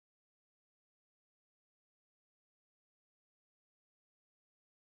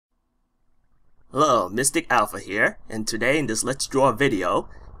Hello, Mystic Alpha here, and today in this Let's Draw video,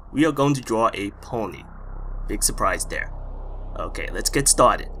 we are going to draw a pony. Big surprise there. Okay, let's get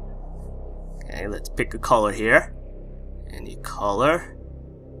started. Okay, let's pick a color here. Any color.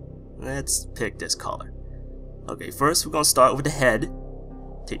 Let's pick this color. Okay, first we're going to start with the head.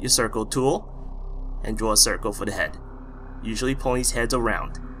 Take your circle tool and draw a circle for the head. Usually ponies' heads are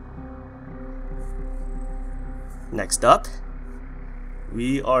round. Next up,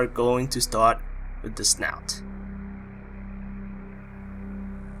 we are going to start with the snout.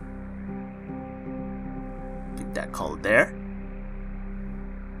 Pick that color there.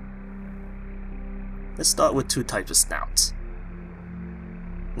 Let's start with two types of snouts.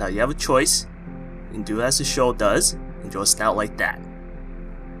 Now you have a choice. You can do as the show does and draw a snout like that.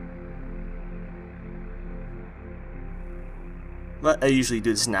 But I usually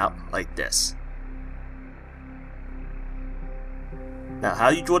do the snout like this. Now, how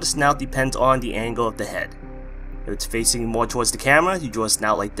you draw the snout depends on the angle of the head. If it's facing more towards the camera, you draw a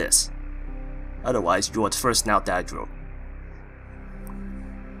snout like this. Otherwise, you draw the first snout that I drew.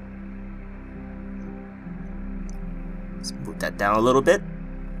 Let's move that down a little bit.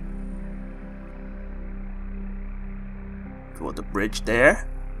 Draw the bridge there.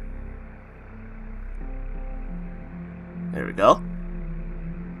 There we go.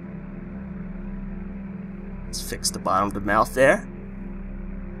 Let's fix the bottom of the mouth there.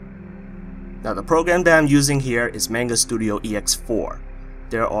 Now the program that I'm using here is Manga Studio EX4.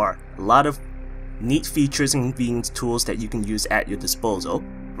 There are a lot of neat features and convenience tools that you can use at your disposal.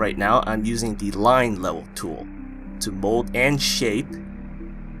 Right now I'm using the line level tool to mold and shape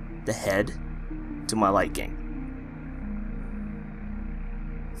the head to my liking.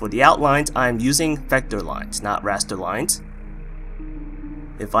 For the outlines I'm using vector lines, not raster lines.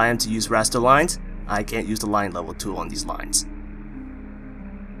 If I am to use raster lines, I can't use the line level tool on these lines.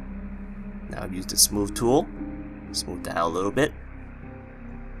 Now I've used the smooth tool, smooth that out a little bit.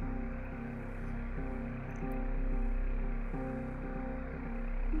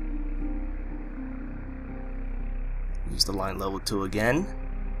 Use the line level tool again,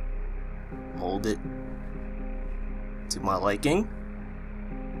 mold it to my liking.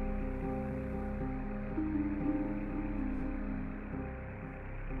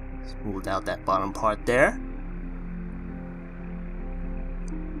 Smooth out that bottom part there.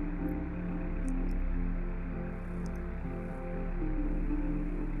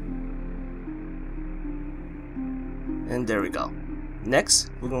 And there we go.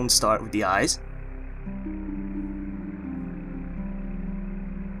 Next, we're going to start with the eyes.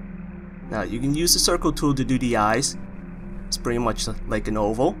 Now, you can use the circle tool to do the eyes. It's pretty much like an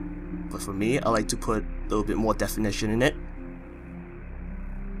oval, but for me, I like to put a little bit more definition in it.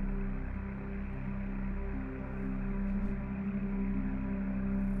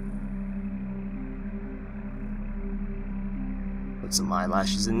 Put some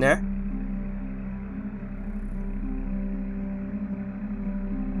eyelashes in there.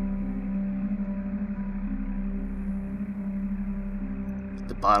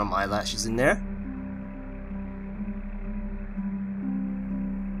 The bottom eyelashes in there.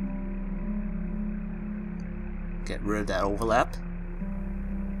 Get rid of that overlap.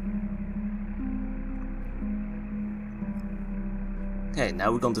 Okay,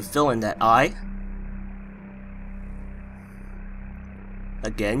 now we're going to fill in that eye.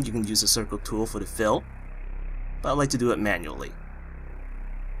 Again, you can use the circle tool for the fill, but I like to do it manually.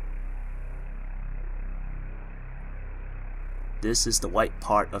 This is the white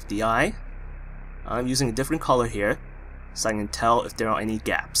part of the eye. I'm using a different color here, so I can tell if there are any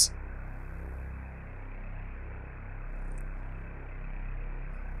gaps.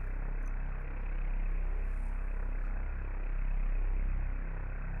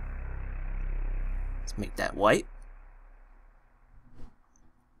 Let's make that white.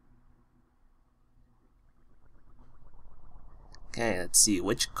 Okay, let's see,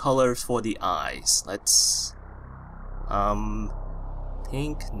 which color for the eyes? Let's...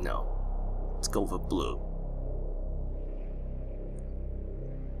 pink? No. Let's go for blue.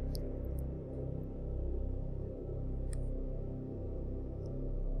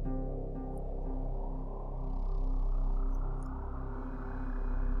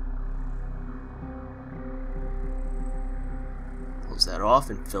 Close that off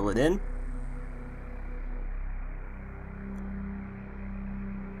and fill it in.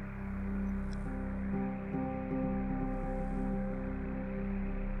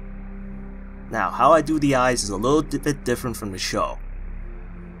 Now, how I do the eyes is a little bit different from the show.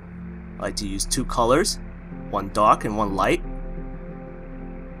 I like to use two colors, one dark and one light.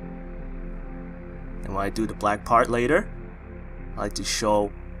 And when I do the black part later, I like to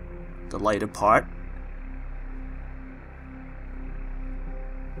show the lighter part.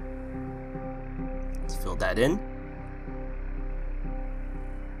 Let's fill that in.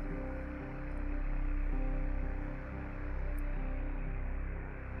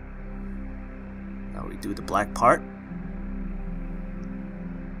 Now we do the black part.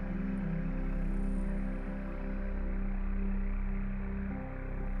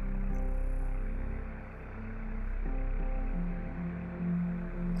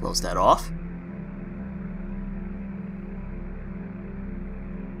 Close that off.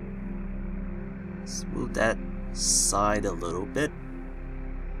 Smooth that side a little bit.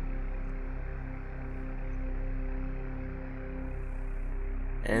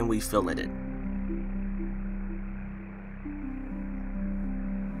 And we fill it in.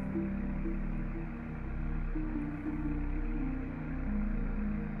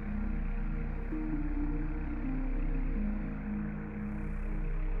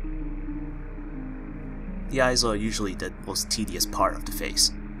 The eyes are usually the most tedious part of the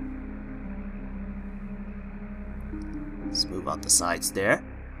face. Smooth out the sides there.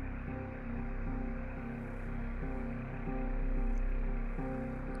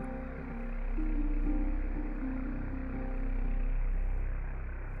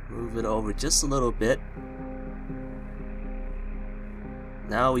 Move it over just a little bit.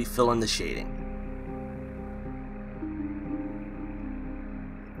 Now we fill in the shading.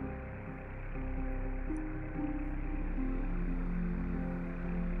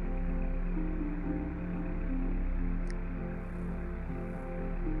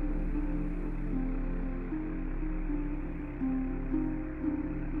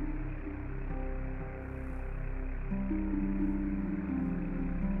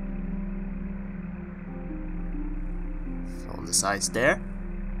 On the sides there.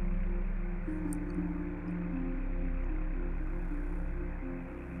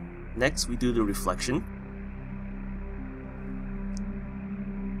 Next we do the reflection.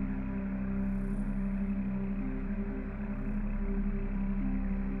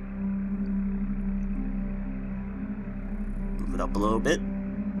 Move it up a little bit.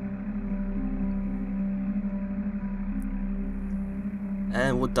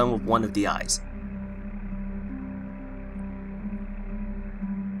 And we're done with one of the eyes.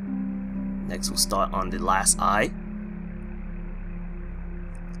 Next we'll start on the last eye.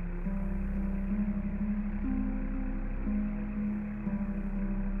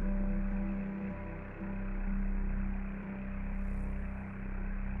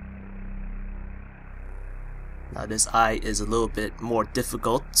 Now this eye is a little bit more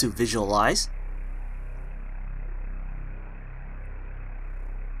difficult to visualize.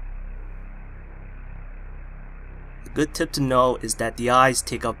 A good tip to know is that the eyes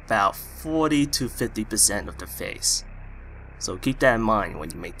take up about 40 to 50% of the face. So keep that in mind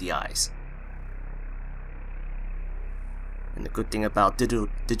when you make the eyes. And the good thing about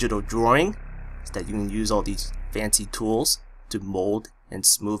digital drawing is that you can use all these fancy tools to mold and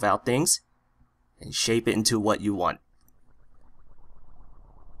smooth out things and shape it into what you want.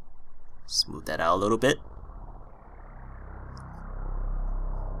 Smooth that out a little bit.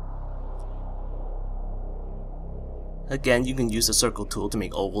 Again, you can use the circle tool to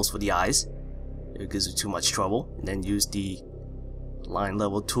make ovals for the eyes if it gives you too much trouble, and then use the line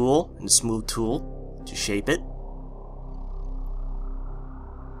level tool and the smooth tool to shape it.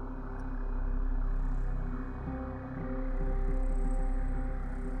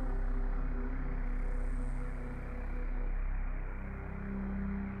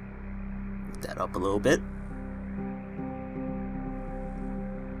 Move that up a little bit.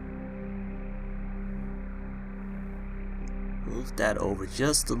 Move that over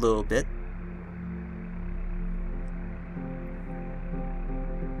just a little bit.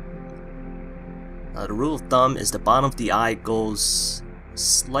 Now the rule of thumb is the bottom of the eye goes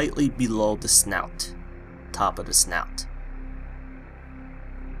slightly below the snout, top of the snout.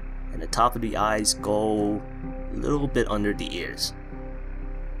 And the top of the eyes go a little bit under the ears.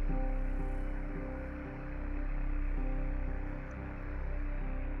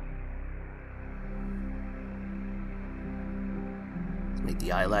 Make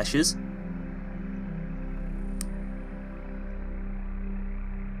the eyelashes.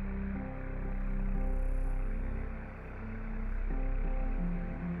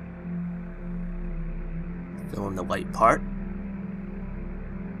 Fill in the white part.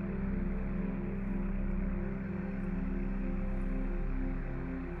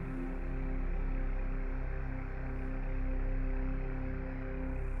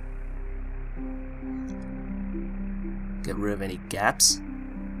 Get rid of any gaps.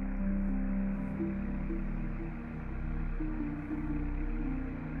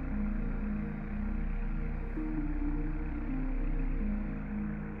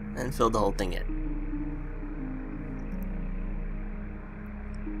 and fill the whole thing in.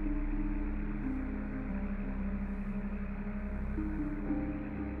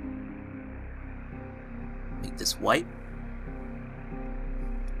 Make this white.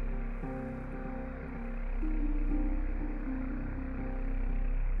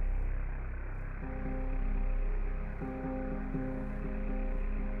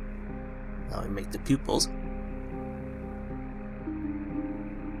 Now we make the pupils.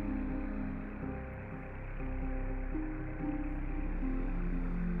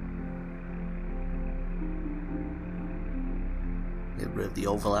 Get rid of the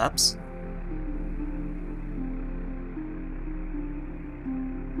overlaps.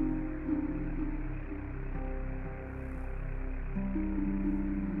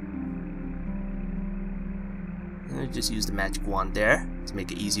 And just use the magic wand there to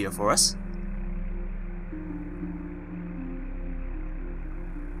make it easier for us.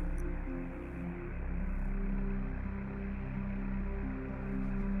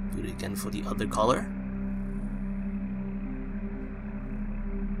 Do it again for the other color.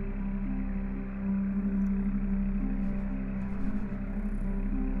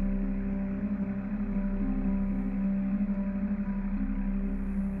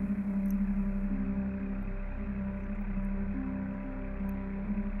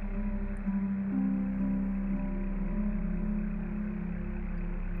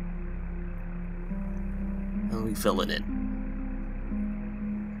 And we fill it in.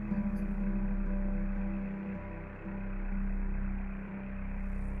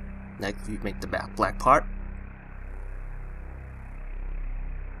 Next we make the black part.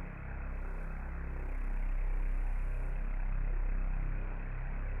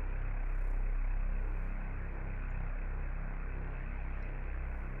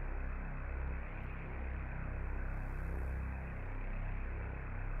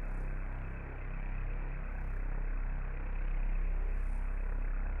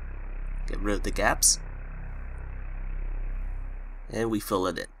 Get rid of the gaps. And we fill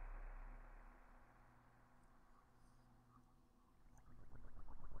it in.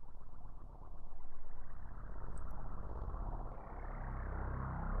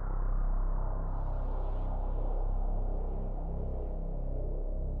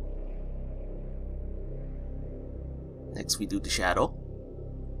 Next we do the shadow.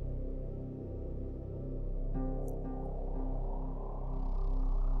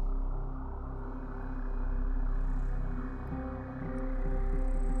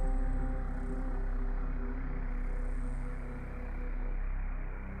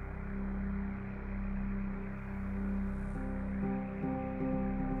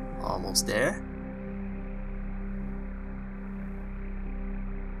 Almost there.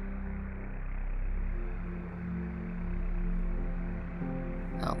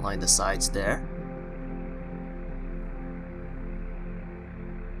 Outline the sides there.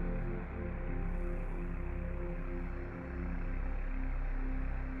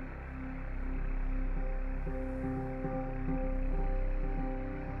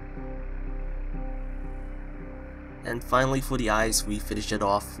 And finally for the eyes, we finish it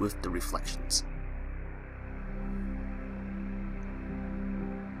off with the reflections.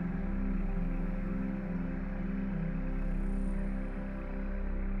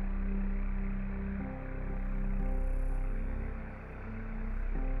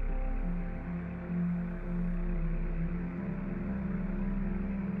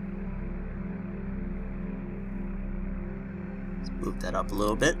 Let's move that up a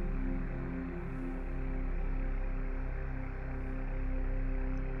little bit.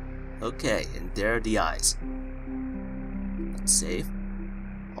 Okay, and there are the eyes. Let's save.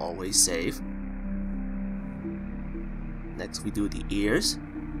 Always save. Next we do the ears.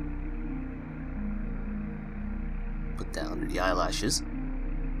 Put down the eyelashes.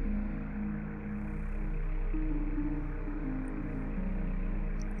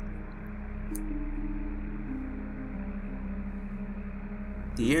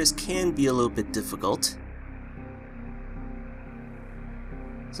 The ears can be a little bit difficult.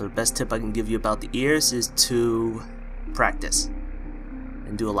 So the best tip I can give you about the ears is to practice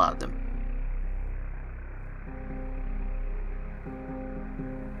and do a lot of them.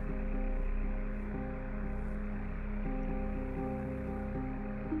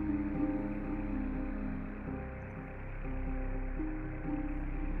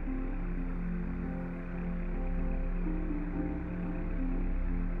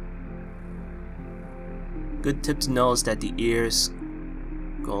 Good tip to know is that the ears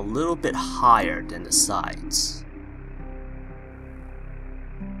go a little bit higher than the sides.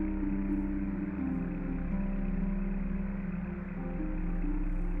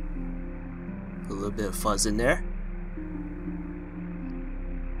 little bit of fuzz in there.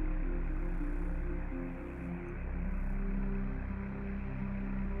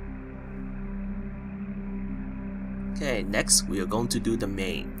 Okay, next we are going to do the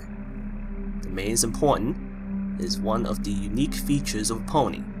mane. The mane is important. It is one of the unique features of a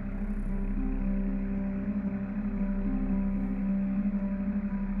pony.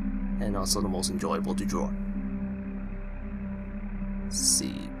 And also the most enjoyable to draw. Let's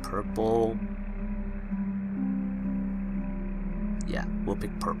see, purple. Yeah, we'll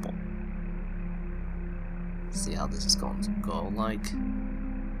pick purple. See how this is going to go like.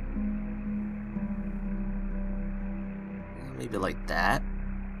 Maybe like that.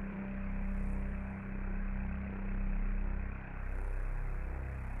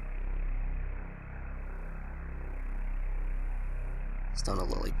 It's done a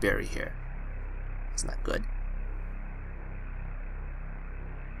little like berry here. It's not good.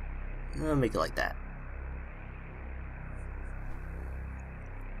 I'll make it like that.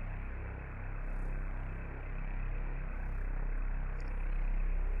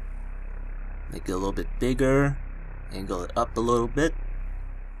 Make it a little bit bigger. Angle it up a little bit.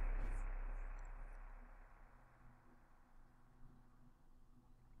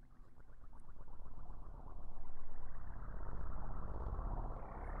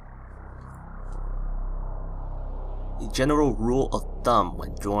 The general rule of thumb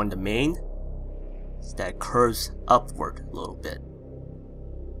when drawing the mane is that it curves upward a little bit.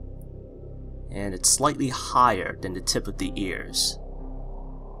 And it's slightly higher than the tip of the ears.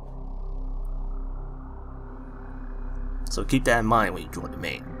 So keep that in mind when you draw the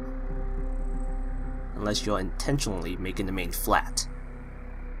mane. Unless you're intentionally making the mane flat.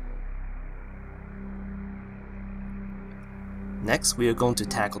 Next, we are going to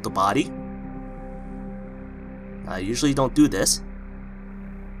tackle the body. I usually don't do this,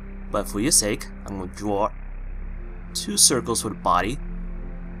 but for your sake, I'm going to draw 2 circles for the body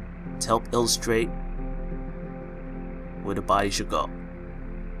to help illustrate where the body should go.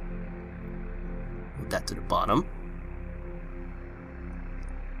 Move that to the bottom.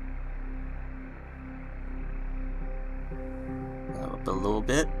 Now up a little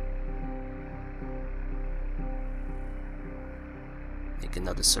bit. Make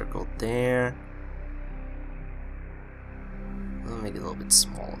another circle there. I'll make it a little bit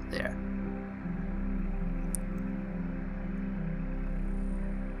smaller there.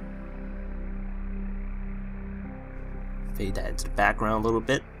 Fade that into the background a little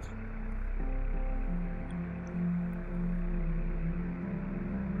bit.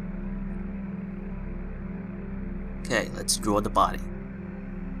 Okay, let's draw the body.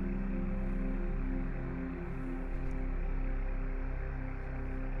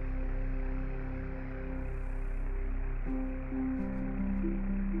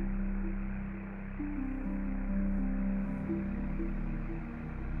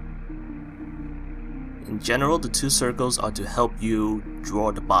 In general, the 2 circles are to help you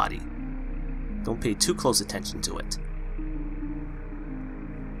draw the body. Don't pay too close attention to it.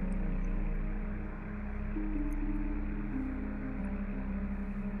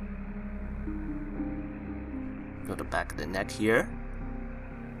 Go to the back of the neck here.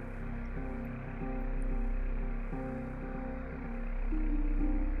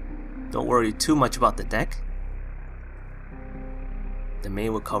 Don't worry too much about the neck. The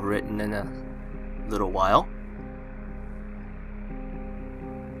mane will cover it in a little while.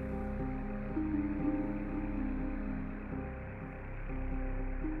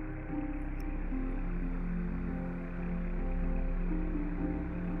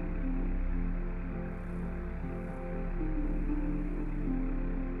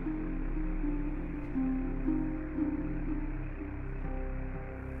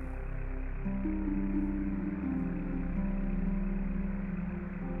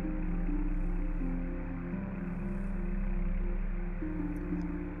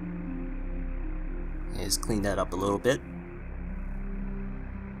 Just clean that up a little bit.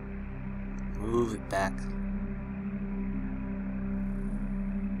 Move it back.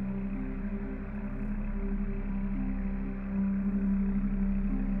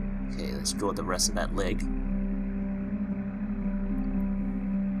 Okay, let's draw the rest of that leg.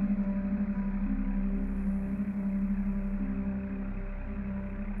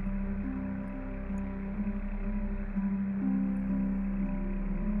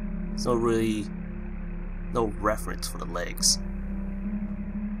 So really no reference for the legs.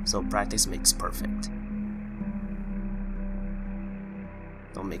 So practice makes perfect.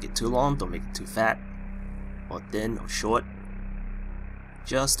 Don't make it too long, don't make it too fat, or thin or short.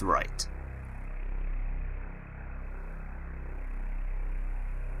 Just right.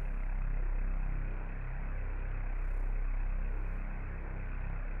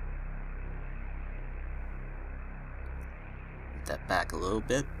 Move that back a little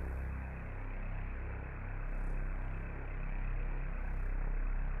bit.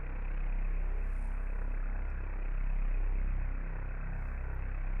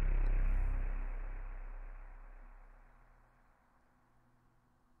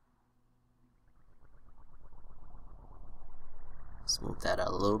 Smooth that out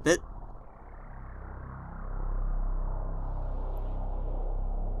a little bit.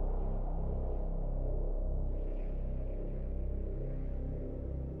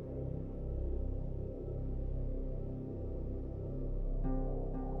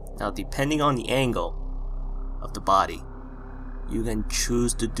 Now, depending on the angle of the body, you can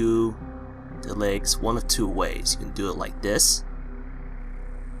choose to do the legs one of two ways. You can do it like this,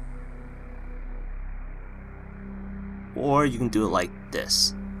 or you can do it like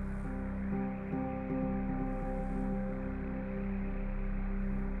this.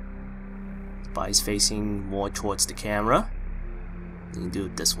 The body's facing more towards the camera. You can do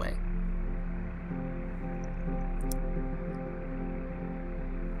it this way.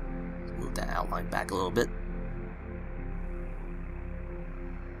 Move that outline back a little bit.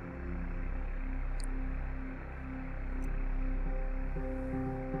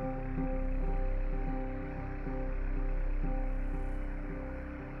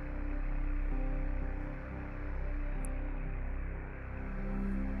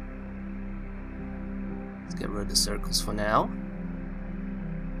 Get rid of the circles for now.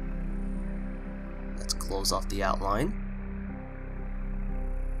 Let's close off the outline.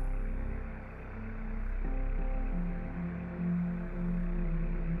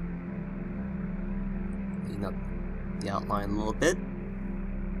 Clean up the outline a little bit.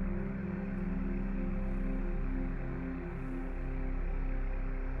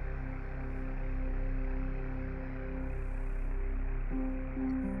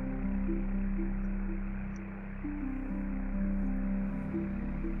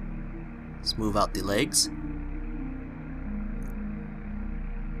 Smooth out the legs.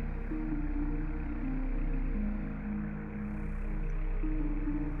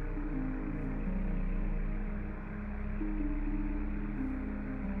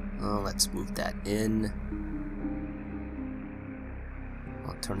 Let's move that in.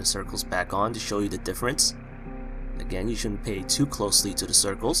 I'll turn the circles back on to show you the difference. Again, you shouldn't pay too closely to the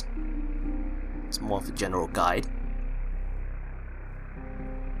circles. It's more of a general guide.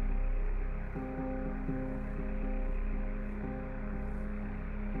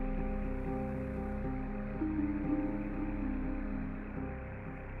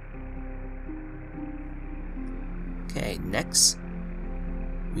 Okay, next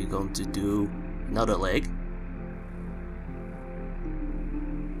we're going to do another leg.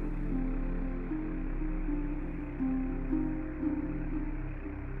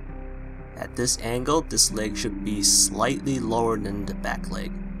 At this angle, this leg should be slightly lower than the back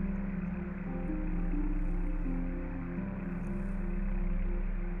leg.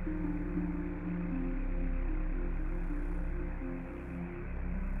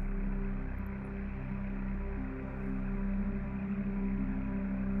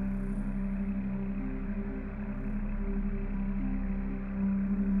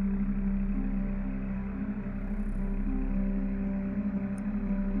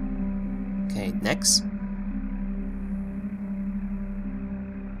 Okay, next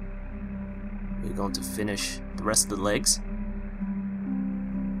we're going to finish the rest of the legs.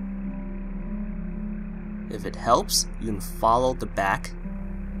 If it helps, you can follow the back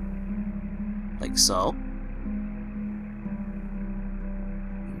like so.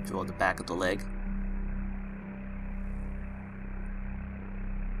 Draw the back of the leg.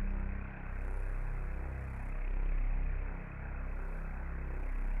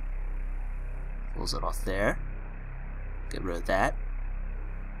 Close it off there. Get rid of that.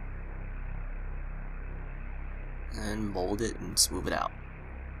 And mold it and smooth it out.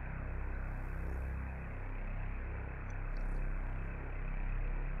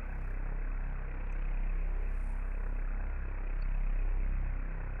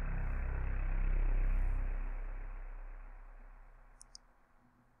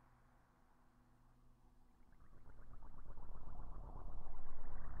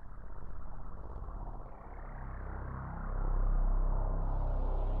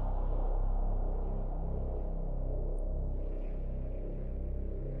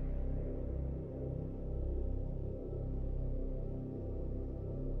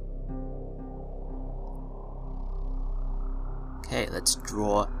 Okay, let's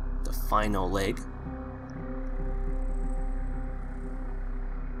draw the final leg.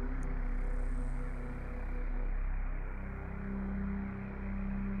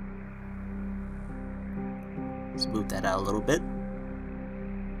 Smooth that out a little bit.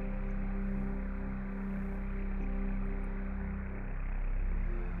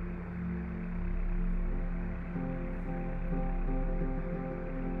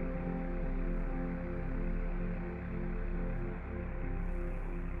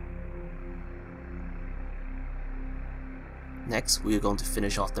 Next, we are going to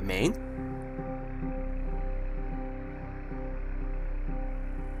finish off the mane.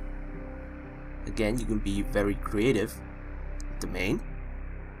 Again, you can be very creative with the mane.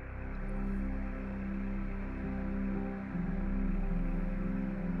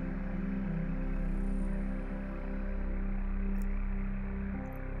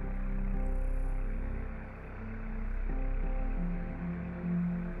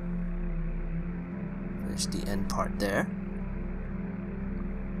 Finish the end part there.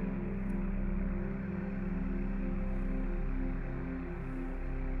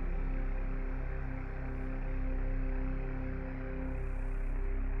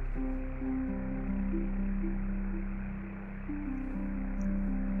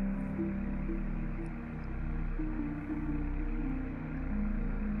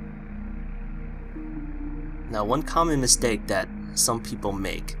 Now, one common mistake that some people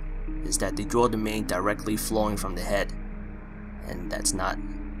make is that they draw the mane directly flowing from the head, and that's not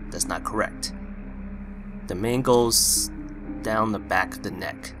correct. The mane goes down the back of the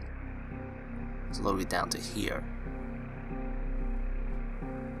neck, it's all the way down to here.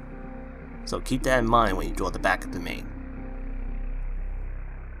 So keep that in mind when you draw the back of the mane.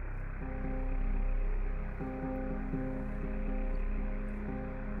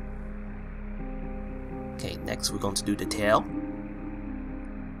 Okay, next we're going to do the tail.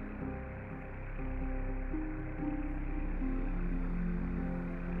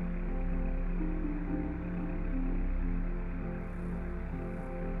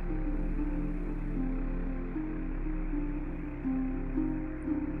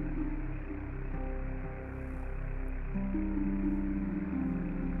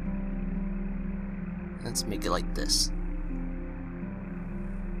 Let's make it like this.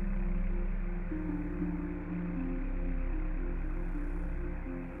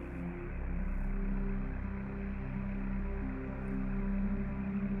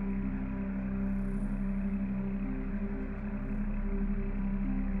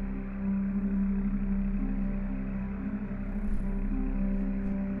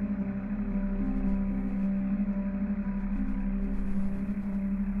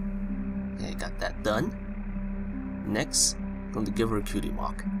 Okay, got that done. Next, I'm going to give her a cutie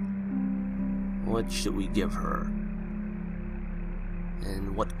mark. What should we give her?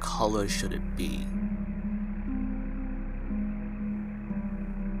 And what color should it be?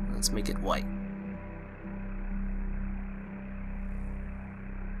 Let's make it white.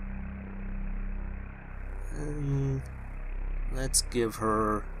 And let's give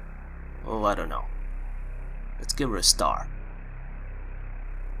her, oh, I don't know. Let's give her a star.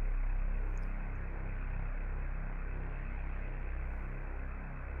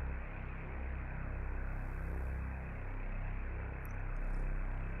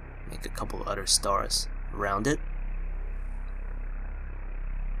 Make a couple of other stars around it.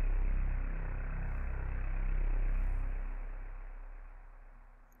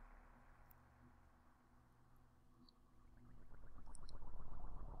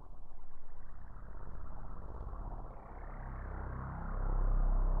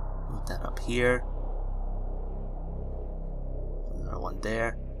 Move that up here. Another one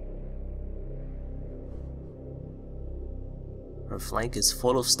there. Her flank is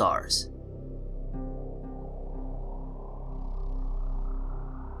full of stars.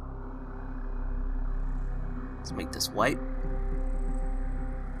 Let's make this white.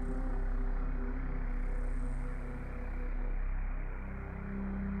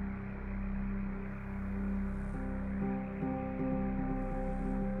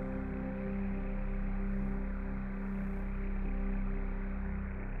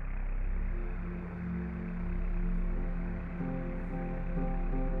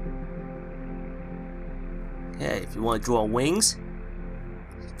 Okay, if you want to draw wings,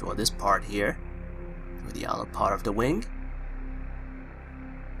 draw this part here, draw the outer part of the wing.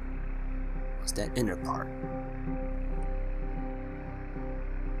 What's that inner part?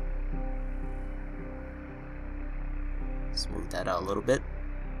 Smooth that out a little bit.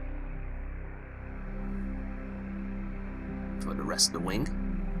 Draw the rest of the wing.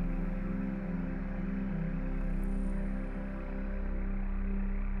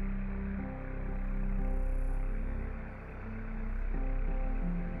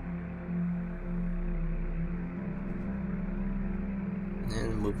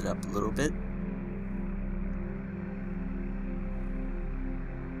 And move it up a little bit.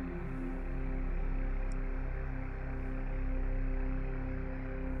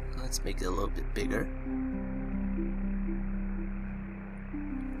 Let's make it a little bit bigger.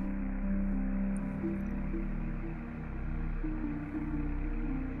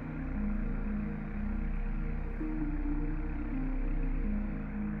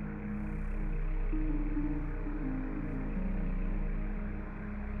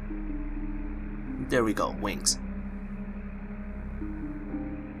 There we go, wings.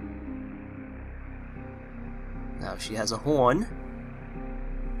 Now she has a horn.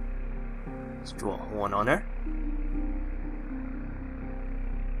 Let's draw a horn on her.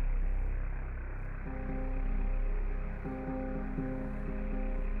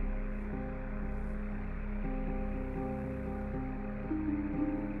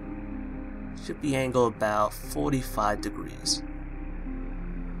 Should be angled about 45 degrees.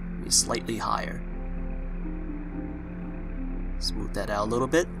 Maybe slightly higher. Smooth that out a little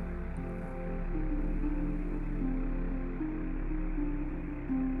bit.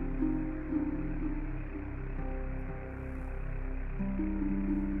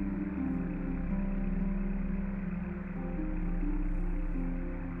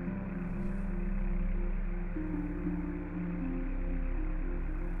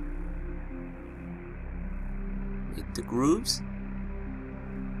 Make the grooves.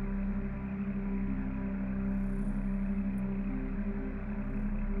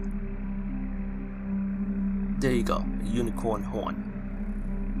 There you go, a unicorn horn.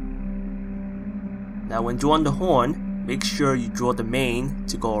 Now when drawing the horn, make sure you draw the mane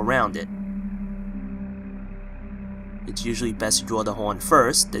to go around it. It's usually best to draw the horn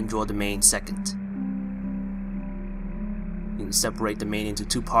first, then draw the mane second. You can separate the mane into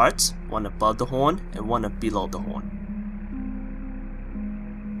two parts, one above the horn and one below the horn.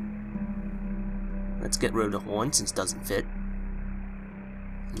 Let's get rid of the horn since it doesn't fit.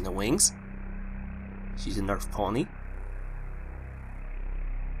 And the wings. She's a Nerf pony.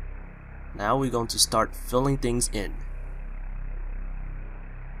 Now we're going to start filling things in.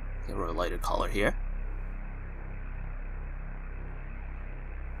 Get rid of a lighter color here.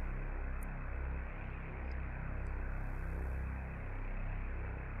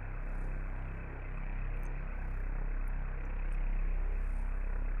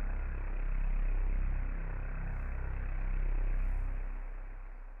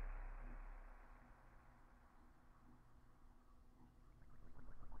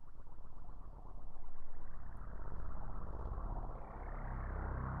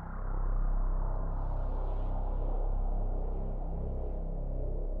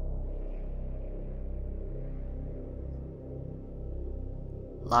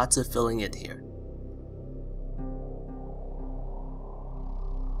 Lots of filling in here.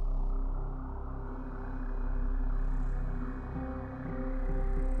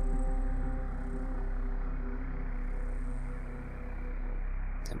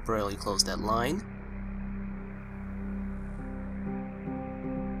 Temporarily close that line.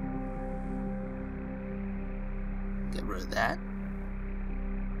 Get rid of that.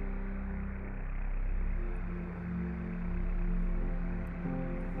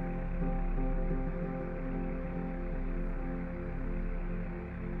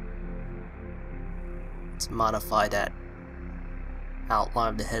 Let's modify that outline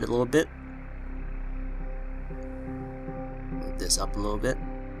of the head a little bit. Move this up a little bit.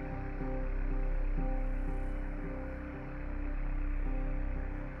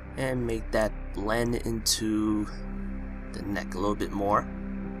 And make that blend into the neck a little bit more.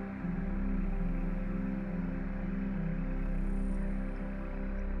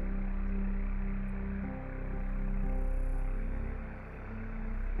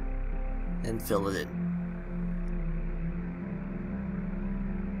 And fill it in.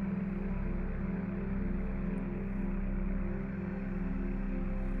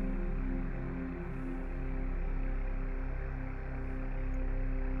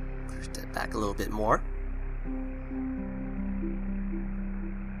 Push that back a little bit more.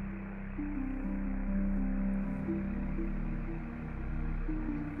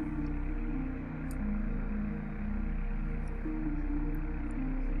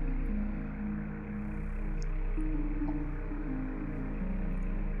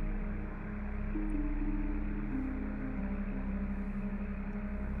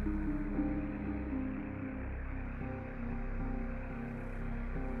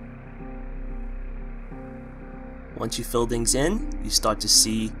 Once you fill things in, you start to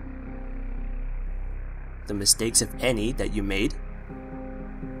see the mistakes, if any, that you made.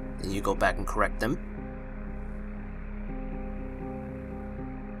 Then you go back and correct them.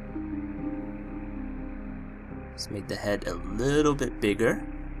 Let's make the head a little bit bigger.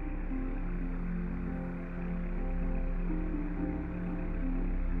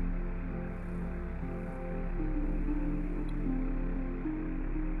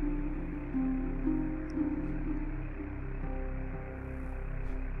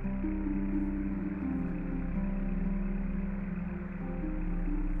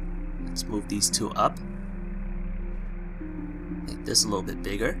 move these two up. Make this a little bit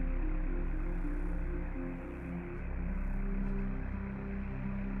bigger.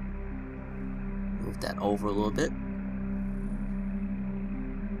 Move that over a little bit.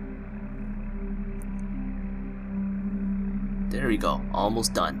 There we go,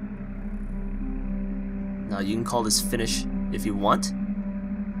 almost done. Now you can call this finish if you want,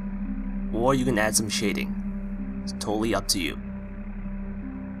 or you can add some shading. It's totally up to you.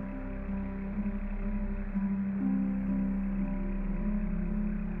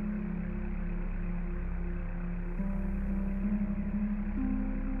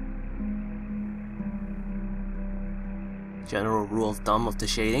 General rule of thumb of the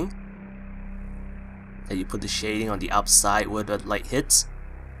shading: that you put the shading on the outside where the light hits.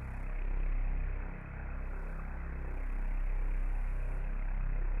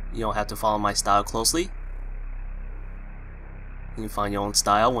 You don't have to follow my style closely. You can find your own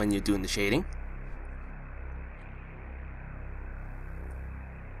style when you're doing the shading.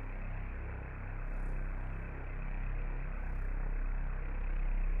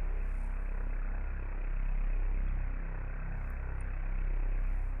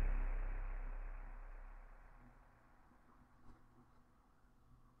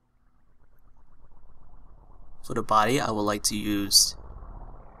 For the body, I would like to use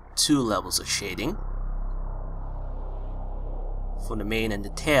 2 levels of shading. For the mane and the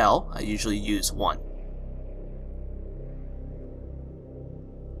tail, I usually use 1.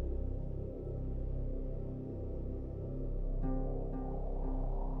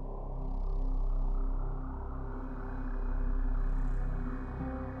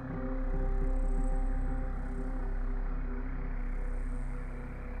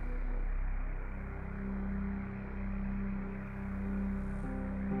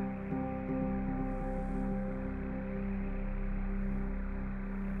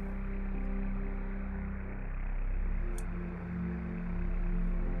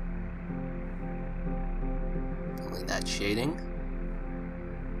 That shading.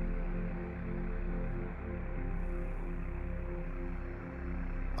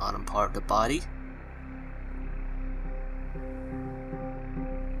 Bottom part of the body.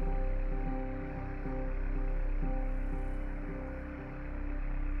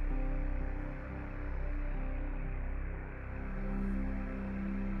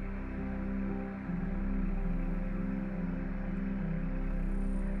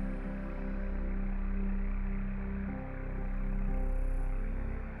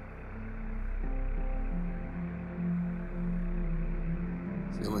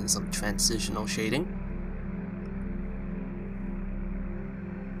 Fill in some transitional shading.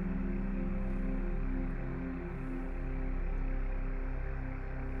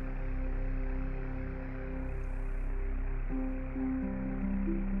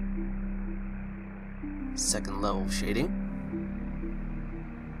 Second level of shading.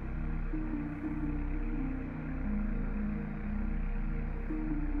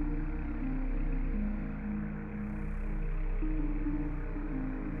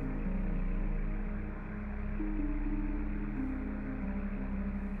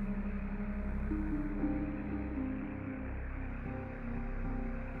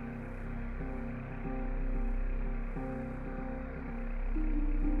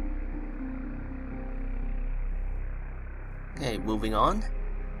 Okay, moving on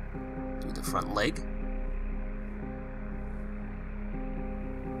to the front leg.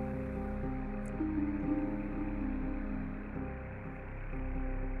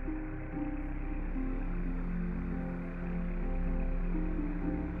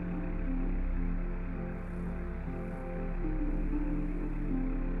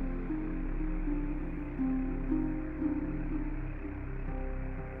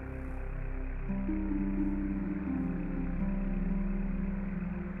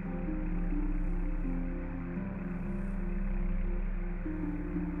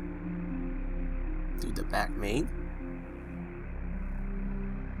 Do the back mane.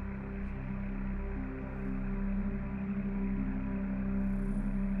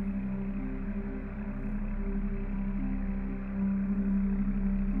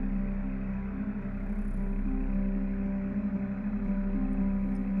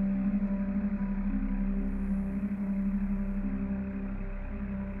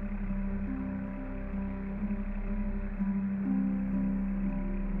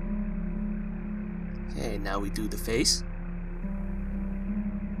 Okay, now we do the face.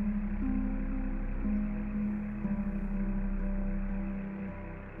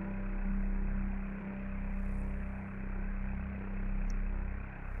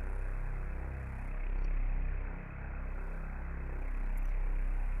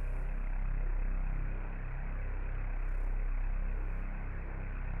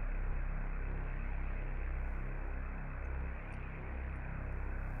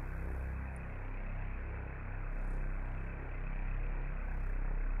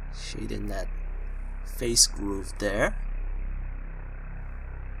 Shade in that face groove there.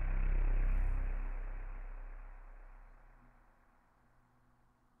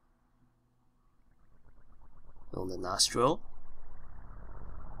 On the nostril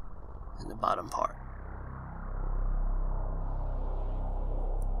and the bottom part.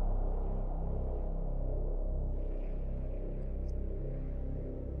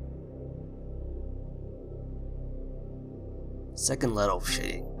 Second level of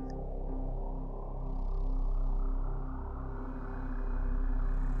shading.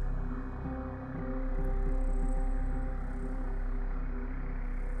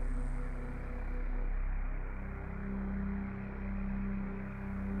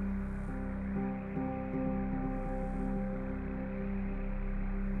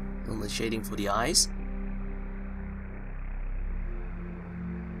 On the shading for the eyes.